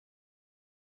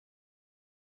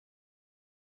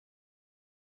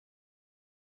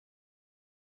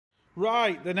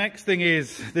Right, the next thing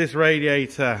is this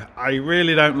radiator. I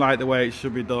really don't like the way it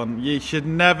should be done. You should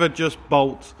never just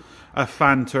bolt a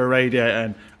fan to a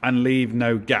radiator and leave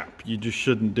no gap. You just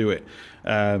shouldn't do it.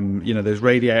 You know, there's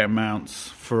radiator mounts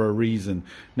for a reason.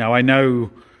 Now, I know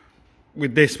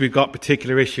with this we've got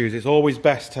particular issues. It's always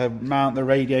best to mount the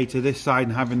radiator this side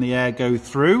and having the air go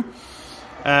through.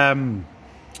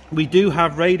 We do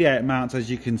have radiator mounts, as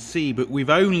you can see, but we've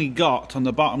only got, on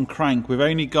the bottom crank, we've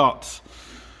only got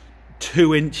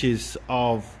 2 inches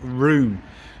of room,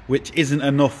 which isn't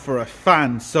enough for a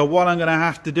fan. So what I'm going to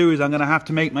have to do is I'm going to have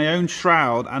to make my own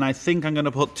shroud, and I think I'm going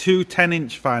to put 2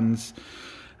 10-inch fans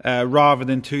rather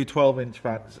than 2 12-inch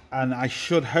fans, and I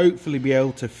should hopefully be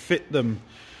able to fit them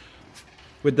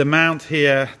with the mount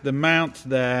here, the mount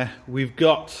there. We've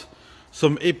got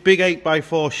some big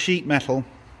 8x4 sheet metal,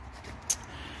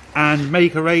 and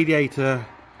make a radiator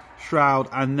shroud,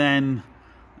 and then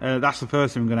that's the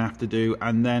first thing I'm going to have to do,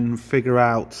 and then figure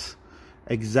out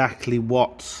exactly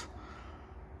what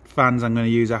fans I'm going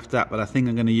to use after that. But I think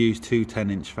I'm going to use 2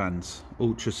 10-inch fans,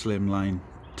 ultra slim line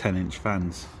 10-inch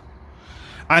fans.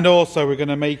 And also we're going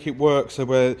to make it work so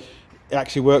it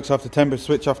actually works off the temperature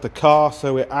switch off the car,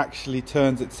 so it actually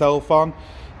turns itself on.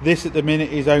 This at the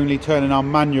minute is only turning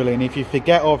on manually, and if you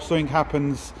forget or if something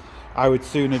happens, I would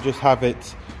sooner just have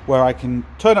it where I can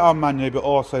turn it on manually, but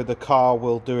also the car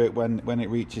will do it when it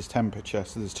reaches temperature.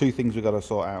 So there's 2 things we've got to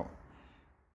sort out.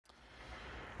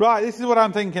 Right, this is what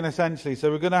I'm thinking essentially. So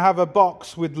we're going to have a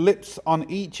box with lips on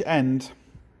each end,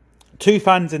 2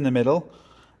 fans in the middle,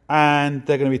 and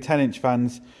they're going to be 10-inch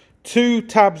fans, 2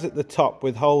 tabs at the top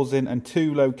with holes in, and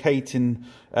 2 locating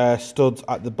studs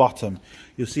at the bottom.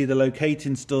 You'll see the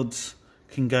locating studs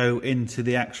can go into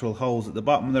the actual holes at the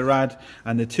bottom of the rad,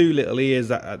 and the 2 little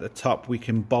ears at the top we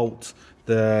can bolt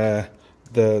the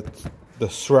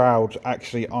shroud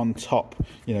actually on top,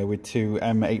 you know, with 2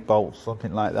 M8 bolts,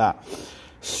 something like that.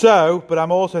 So, but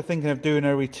I'm also thinking of doing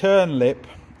a return lip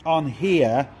on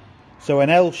here, so an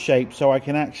L shape, so I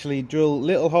can actually drill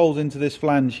little holes into this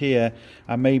flange here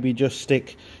and maybe just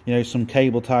stick, you know, some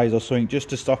cable ties or something just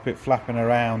to stop it flapping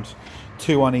around,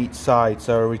 2 on each side.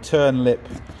 So a return lip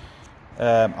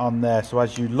on there, so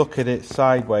as you look at it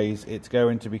sideways, it's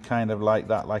going to be kind of like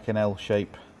that, like an L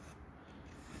shape.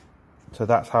 So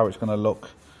that's how it's going to look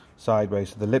sideways.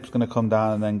 So the lip's going to come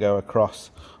down and then go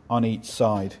across on each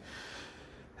side.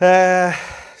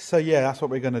 So yeah, that's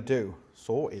what we're going to do.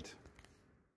 Sorted.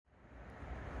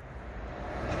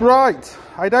 Right,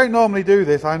 I don't normally do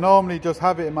this. I normally just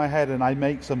have it in my head and I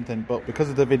make something, but because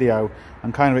of the video,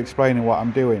 I'm kind of explaining what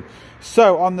I'm doing.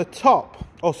 So on the top,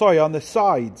 on the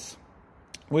sides,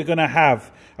 we're going to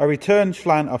have a return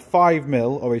flange of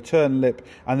 5mm or return lip,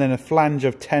 and then a flange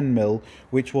of 10mm,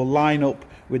 which will line up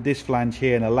with this flange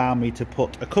here and allow me to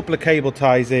put a couple of cable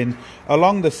ties in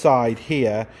along the side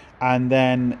here, and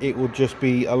then it will just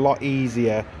be a lot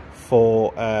easier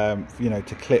for you know,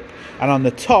 to clip. And on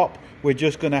the top, we're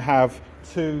just going to have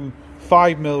 2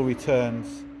 5mm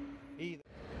returns.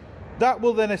 That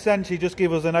will then essentially just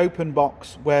give us an open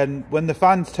box when the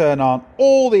fans turn on,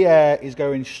 all the air is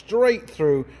going straight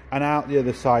through and out the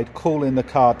other side, cooling the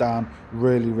car down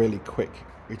really, really quick,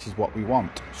 which is what we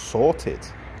want. Sorted.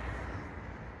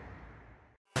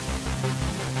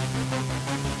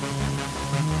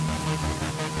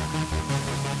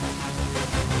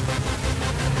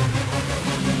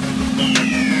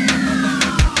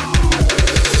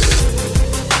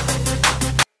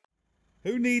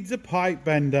 Who needs a pipe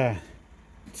bender?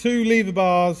 2 lever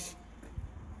bars,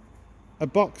 a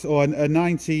box or a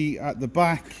 90 at the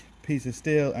back, piece of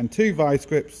steel, and 2 vice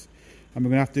grips. And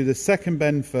we're going to have to do the second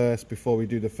bend first before we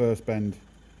do the first bend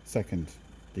second. Do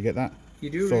you get that? You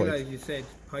do realise you said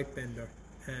pipe bender,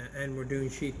 and we're doing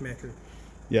sheet metal.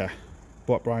 Yeah,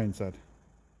 what Brian said.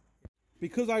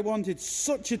 Because I wanted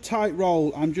such a tight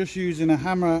roll, I'm just using a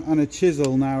hammer and a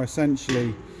chisel now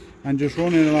essentially, and just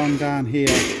running along down here.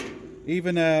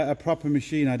 Even a proper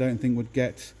machine I don't think would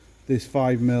get this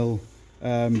 5mm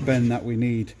bend that we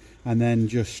need, and then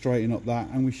just straighten up that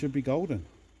and we should be golden.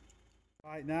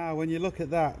 Right, now when you look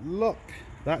at that, look,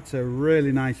 that's a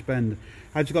really nice bend.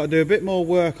 I've just got to do a bit more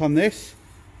work on this,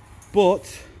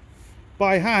 but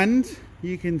by hand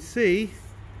you can see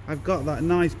I've got that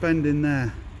nice bend in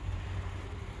there.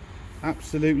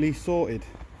 Absolutely sorted.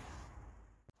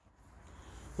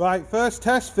 Right, first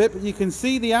test fit, but you can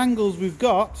see the angles we've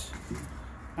got,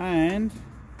 and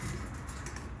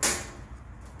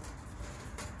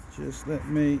just let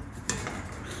me,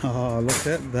 oh, look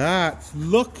at that,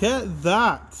 look at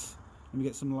that. Let me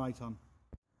get some light on.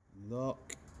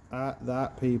 Look at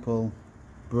that, people,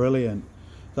 brilliant.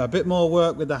 So a bit more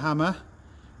work with the hammer,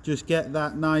 just get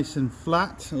that nice and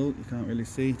flat. Oh, you can't really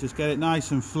see. Just get it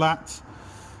nice and flat.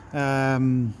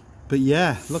 But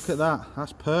yeah, look at that.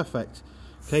 That's perfect.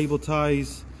 Cable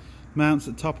ties, mounts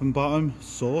at top and bottom,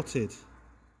 sorted.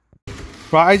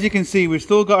 Right, as you can see, we've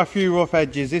still got a few rough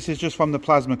edges. This is just from the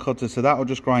plasma cutter, so that will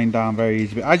just grind down very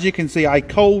easily. But as you can see, I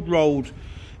cold rolled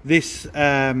this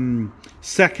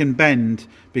second bend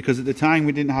because at the time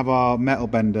we didn't have our metal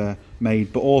bender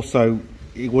made, but also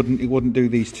it wouldn't do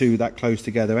these two that close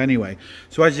together anyway.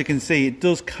 So as you can see, it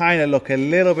does kind of look a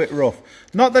little bit rough.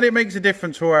 Not that it makes a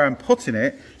difference for where I'm putting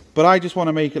it, but I just want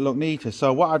to make it look neater.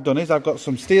 So what I've done is I've got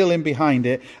some steel in behind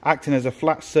it, acting as a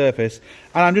flat surface,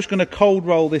 and I'm just going to cold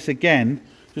roll this again,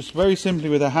 just very simply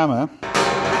with a hammer,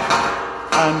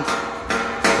 and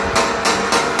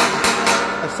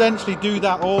essentially do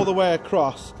that all the way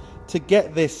across to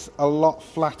get this a lot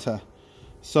flatter.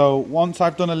 So once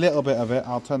I've done a little bit of it,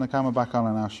 I'll turn the camera back on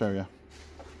and I'll show you.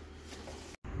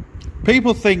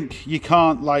 People think you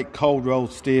can't like cold roll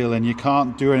steel and you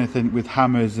can't do anything with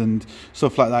hammers and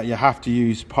stuff like that. You have to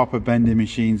use proper bending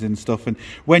machines and stuff, and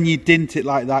when you dint it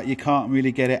like that you can't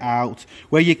really get it out.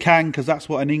 Where you can, because that's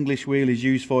what an English wheel is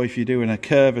used for if you're doing a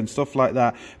curve and stuff like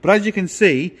that. But as you can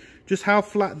see just how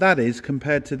flat that is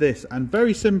compared to this, and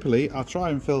very simply I'll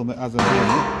try and film it as I'm doing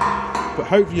it, but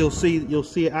hopefully you'll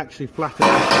see it actually flatten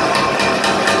out.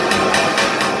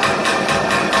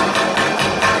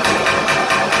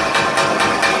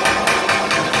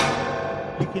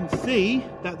 You can see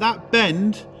that that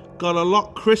bend got a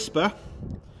lot crisper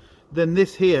than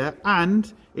this here,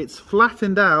 and it's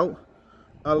flattened out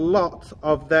a lot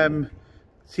of them.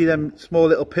 See them small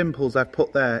little pimples I've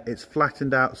put there? It's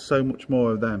flattened out so much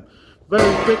more of them.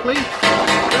 Very quickly,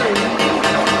 very easy.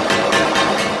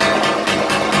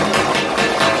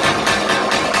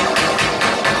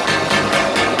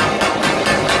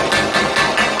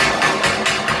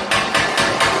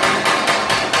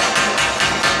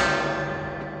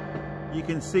 You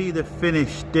can see the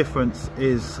finish difference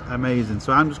is amazing.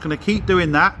 So I'm just going to keep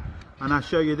doing that, and I'll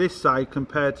show you this side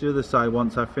compared to the other side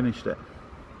once I've finished it.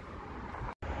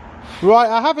 Right,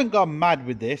 I haven't gone mad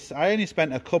with this. I only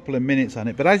spent a couple of minutes on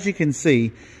it, but as you can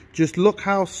see, just look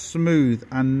how smooth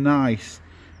and nice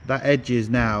that edge is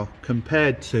now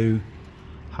compared to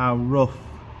how rough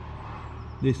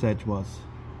this edge was.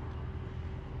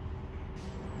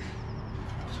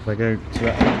 So if I go to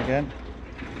that edge again,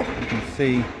 you can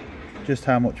see just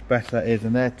how much better that is,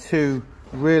 and they're two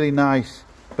really nice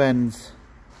bends,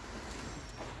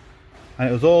 and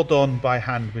it was all done by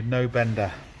hand with no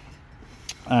bender.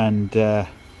 And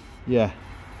yeah,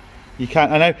 you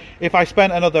can't. I know if I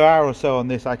spent another hour or so on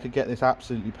this I could get this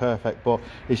absolutely perfect, but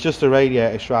it's just a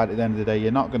radiator shroud at the end of the day.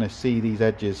 You're not going to see these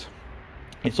edges,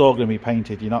 it's all going to be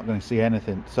painted, you're not going to see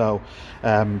anything. So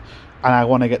and I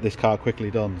want to get this car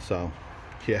quickly done, so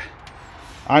yeah,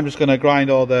 I'm just going to grind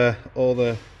all the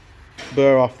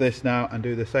burr off this now and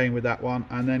do the same with that one,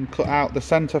 and then cut out the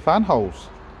center fan holes.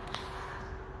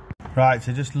 Right,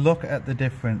 so just look at the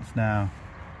difference now.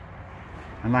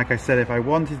 And like I said, if I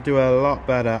wanted to do a lot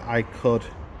better I could,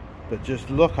 but just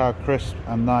look how crisp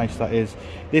and nice that is.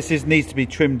 This needs to be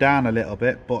trimmed down a little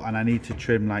bit, and I need to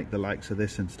trim like the likes of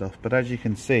this and stuff. But as you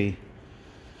can see,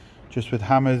 just with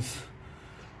hammers,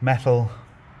 metal,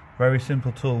 very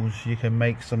simple tools, you can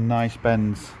make some nice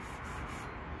bends.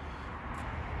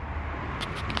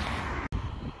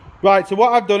 Right, so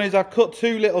what I've done is I've cut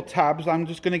two little tabs. I'm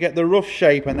just going to get the rough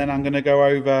shape, and then I'm going to go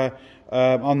over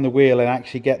on the wheel and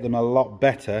actually get them a lot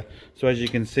better. So as you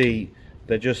can see,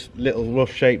 they're just little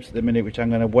rough shapes at the minute, which I'm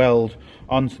going to weld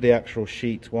onto the actual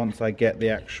sheet once I get the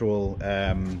actual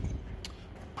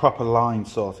proper line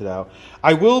sorted out.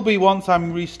 I will be, once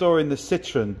I'm restoring the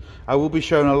Citroen, I will be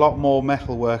showing a lot more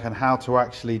metal work and how to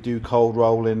actually do cold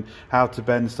rolling, how to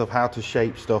bend stuff, how to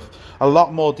shape stuff, a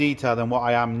lot more detail than what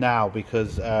I am now,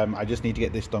 because I just need to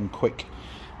get this done quick.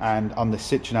 And on the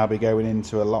Citroen I'll be going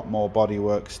into a lot more body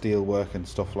work, steel work and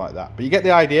stuff like that. But you get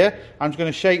the idea. I'm just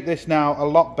going to shape this now a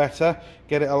lot better,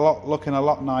 get it looking a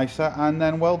lot nicer, and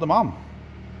then weld them on.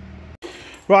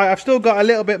 Right, I've still got a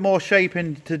little bit more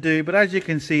shaping to do, but as you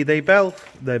can see, they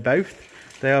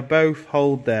are both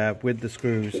holed there with the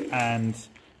screws, and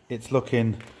it's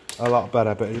looking a lot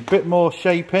better. But a bit more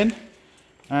shaping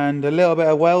and a little bit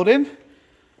of welding,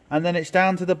 and then it's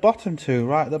down to the bottom two,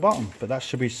 right at the bottom. But that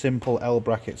should be simple L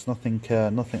brackets, nothing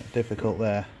difficult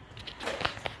there.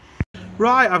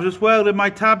 Right, I've just welded my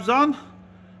tabs on,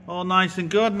 all nice and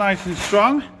good, nice and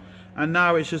strong. And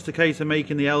now it's just a case of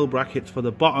making the L brackets for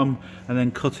the bottom and then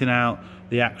cutting out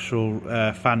the actual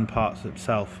fan parts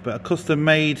itself. But a custom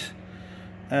made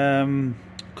fan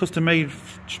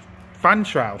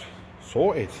shroud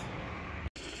sorted.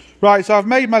 Right, so I've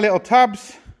made my little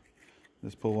tabs.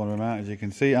 Just pull one of them out, as you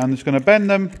can see. I'm just going to bend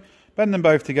them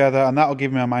both together, and that'll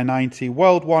give me my 90.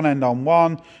 Weld one end on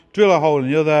one, drill a hole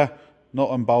in the other, nut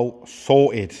and bolt,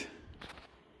 sorted.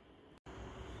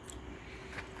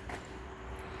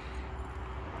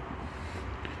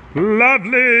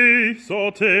 Lovely,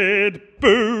 sorted,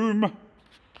 boom.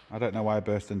 I don't know why I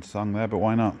burst into song there, but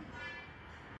why not?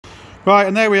 Right,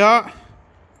 and there we are.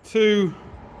 2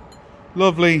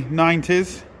 lovely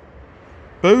 90s.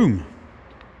 Boom.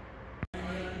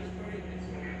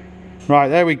 Right,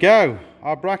 there we go.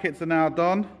 Our brackets are now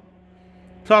done.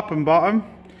 Top and bottom.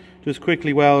 Just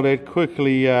quickly welded,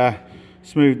 quickly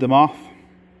smoothed them off.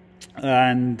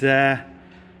 And there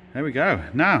we go.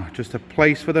 Now, just a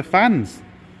place for the fans.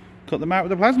 Cut them out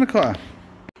with a plasma cutter.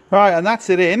 Right, and that's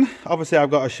it in. Obviously, I've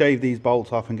got to shave these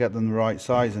bolts off and get them the right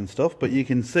size and stuff. But you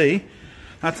can see,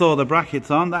 that's all the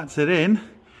brackets on. That's it in.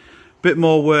 Bit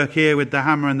more work here with the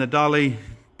hammer and the dolly.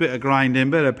 Bit of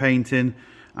grinding, bit of painting.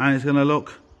 And it's going to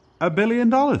look $1 billion.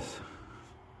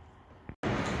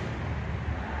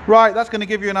 Right, that's going to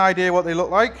give you an idea what they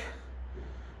look like.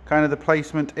 Kind of the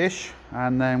placement-ish.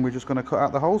 And then we're just going to cut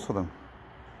out the holes for them.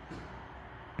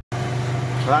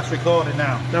 So that's recorded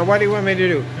now. Now what do you want me to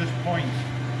do? Just point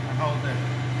and hold it.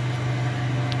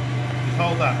 Just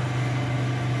hold that.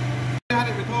 I had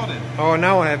it recorded. Oh,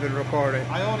 now I have it recorded.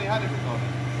 I already had it recorded.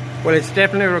 Well, it's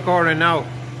definitely recording now.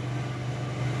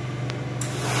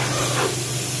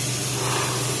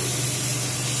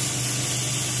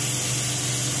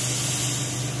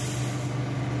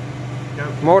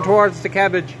 Go. More towards the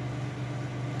cabbage.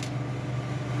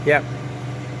 Yep.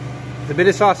 There's a bit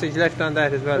of sausage left on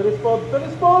that as well. Bit of spud, bit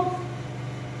of spud.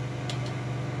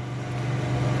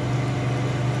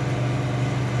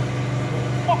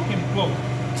 Fucking plug.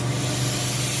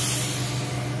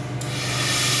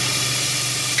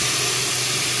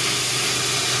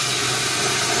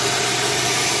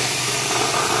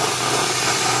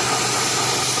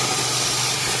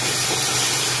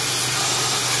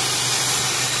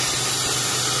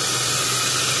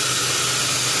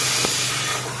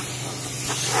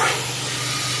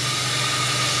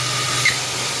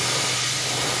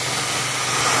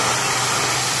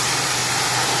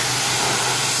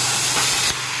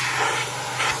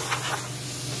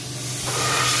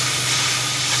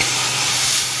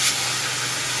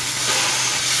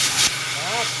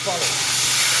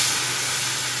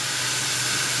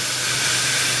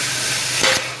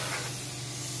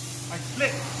 I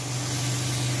slipped.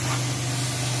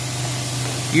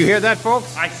 You hear that,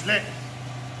 folks? I slipped.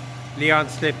 Leon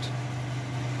slipped.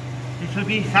 It will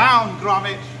be sound,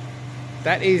 Gromit.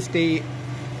 That is the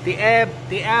air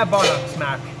bollocks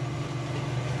mark.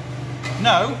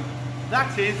 No,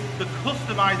 that is the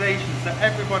customizations that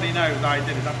everybody knows I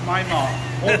did it. That's my mark.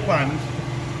 All planned.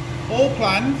 All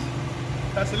planned.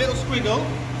 That's a little squiggle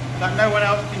that no one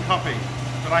else can copy,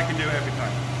 but I can do it every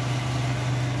time.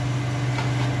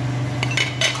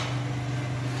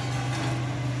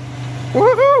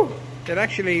 Woohoo! It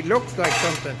actually looks like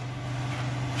something.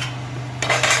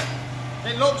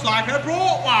 It looks like I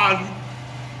brought one.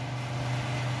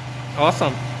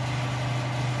 Awesome.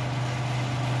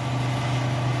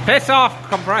 Piss off,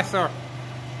 compressor.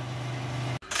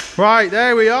 Right,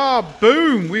 there we are.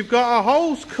 Boom! We've got our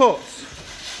holes cut.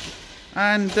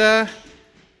 And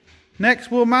next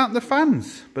we'll mount the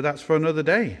fans. But that's for another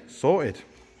day. Sorted.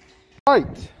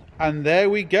 Right, and there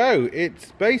we go.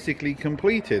 It's basically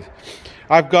completed.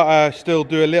 I've got to still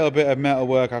do a little bit of metal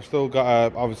work. I've still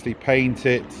got to obviously paint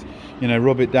it, you know,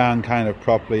 rub it down kind of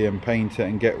properly and paint it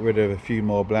and get rid of a few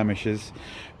more blemishes.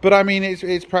 But I mean,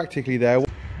 it's practically there.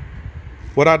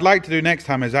 What I'd like to do next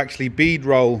time is actually bead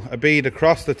roll a bead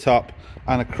across the top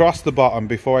and across the bottom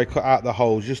before I cut out the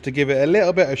holes, just to give it a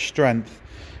little bit of strength.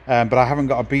 But I haven't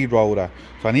got a bead roller,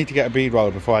 so I need to get a bead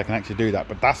roller before I can actually do that.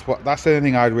 But that's the only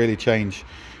thing I'd really change.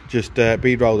 Just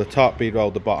bead roll the top, bead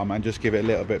roll the bottom, and just give it a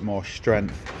little bit more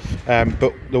strength.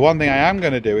 But the one thing I am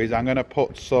going to do is I'm going to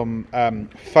put some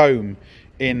foam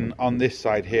in on this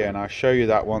side here, and I'll show you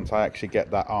that once I actually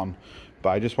get that on.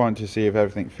 But I just wanted to see if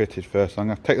everything fitted first. So I'm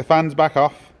going to take the fans back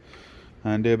off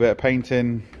and do a bit of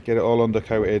painting, get it all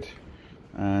undercoated,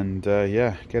 and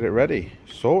yeah, get it ready,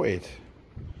 sorted.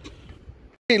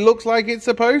 It looks like it's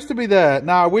supposed to be there.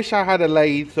 Now I wish I had a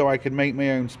lathe so I could make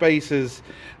my own spacers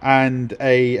and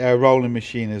a rolling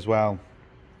machine as well.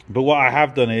 But what I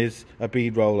have done is a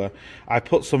bead roller. I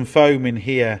put some foam in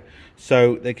here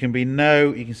so there can be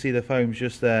no, you can see the foam's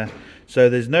just there. So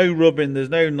there's no rubbing, there's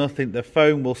no nothing. The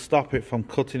foam will stop it from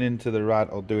cutting into the rad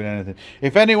or doing anything.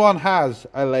 If anyone has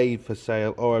a lathe for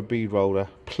sale or a bead roller,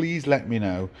 please let me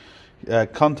know.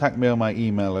 Contact me on my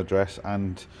email address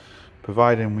and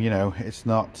providing, you know, it's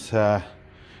not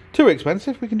too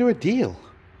expensive, we can do a deal.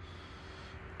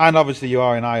 And obviously you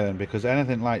are in Ireland, because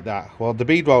anything like that, well, the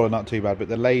bead roller not too bad, but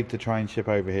the lathe to try and ship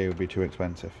over here would be too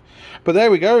expensive. But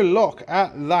there we go, look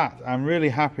at that. I'm really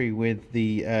happy with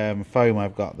the foam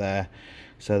I've got there.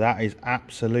 So that is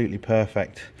absolutely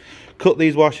perfect. Cut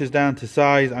these washers down to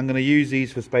size. I'm going to use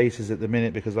these for spacers at the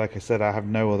minute, because like I said, I have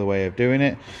no other way of doing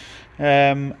it.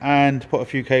 And put a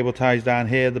few cable ties down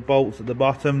here, the bolts at the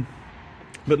bottom.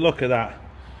 But look at that.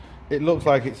 It looks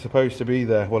like it's supposed to be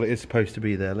there. Well, it is supposed to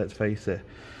be there, let's face it.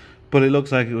 But it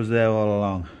looks like it was there all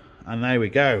along. And there we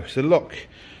go. So look.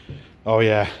 Oh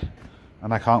yeah.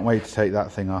 And I can't wait to take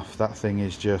that thing off. That thing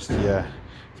is just, yeah,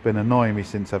 it's been annoying me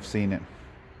since I've seen it.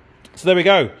 So there we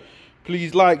go.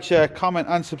 Please like, share, comment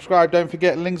and subscribe. Don't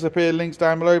forget, links up here, links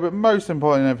down below. But most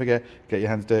importantly, don't forget, get your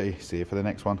hands dirty. See you for the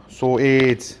next one.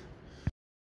 Sorted.